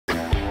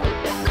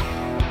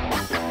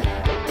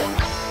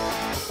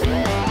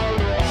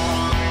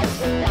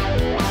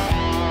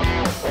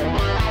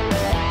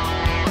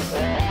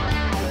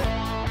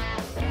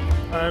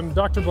I'm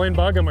Dr. Blaine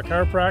Bugg. I'm a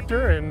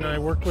chiropractor and I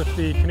work with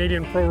the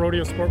Canadian Pro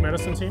Rodeo Sport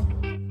Medicine team.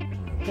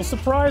 Well,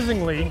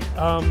 surprisingly,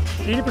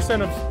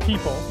 80% of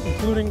people,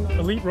 including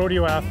elite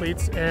rodeo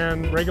athletes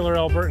and regular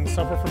Albertans,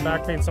 suffer from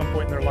back pain at some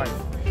point in their life.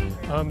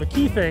 The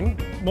key thing,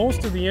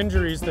 most of the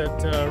injuries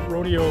that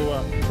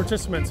rodeo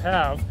participants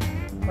have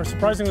are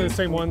surprisingly the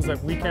same ones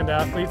that weekend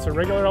athletes or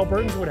regular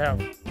Albertans would have.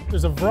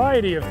 There's a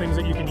variety of things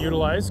that you can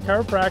utilize.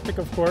 Chiropractic,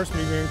 of course,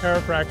 me being a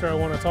chiropractor, I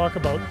want to talk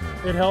about.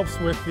 It helps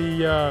with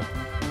the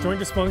joint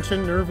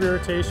dysfunction, nerve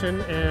irritation,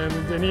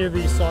 and any of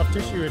the soft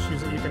tissue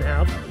issues that you can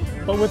have.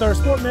 But with our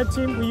sport med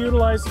team, we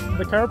utilize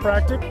the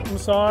chiropractic,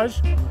 massage,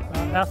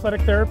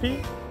 athletic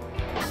therapy,